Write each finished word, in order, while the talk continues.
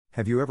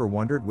Have you ever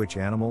wondered which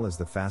animal is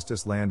the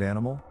fastest land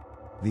animal?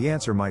 The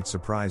answer might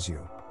surprise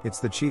you. It's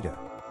the cheetah.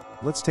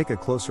 Let's take a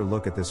closer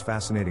look at this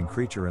fascinating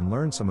creature and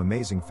learn some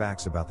amazing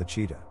facts about the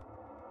cheetah.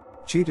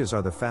 Cheetahs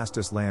are the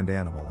fastest land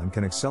animal and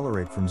can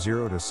accelerate from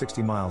 0 to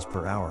 60 miles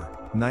per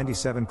hour,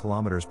 97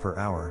 kilometers per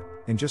hour,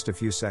 in just a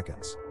few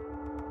seconds.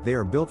 They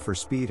are built for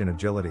speed and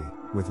agility,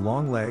 with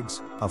long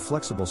legs, a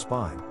flexible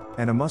spine,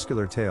 and a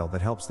muscular tail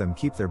that helps them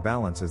keep their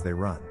balance as they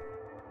run.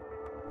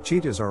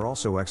 Cheetahs are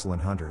also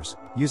excellent hunters,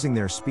 using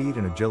their speed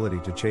and agility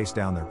to chase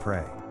down their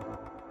prey.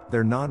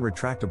 Their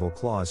non-retractable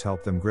claws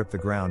help them grip the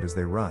ground as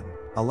they run,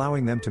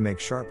 allowing them to make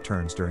sharp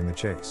turns during the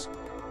chase.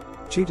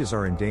 Cheetahs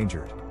are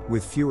endangered,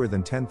 with fewer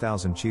than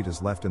 10,000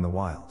 cheetahs left in the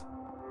wild.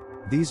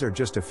 These are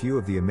just a few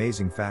of the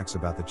amazing facts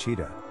about the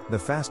cheetah, the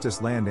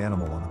fastest land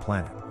animal on the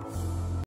planet.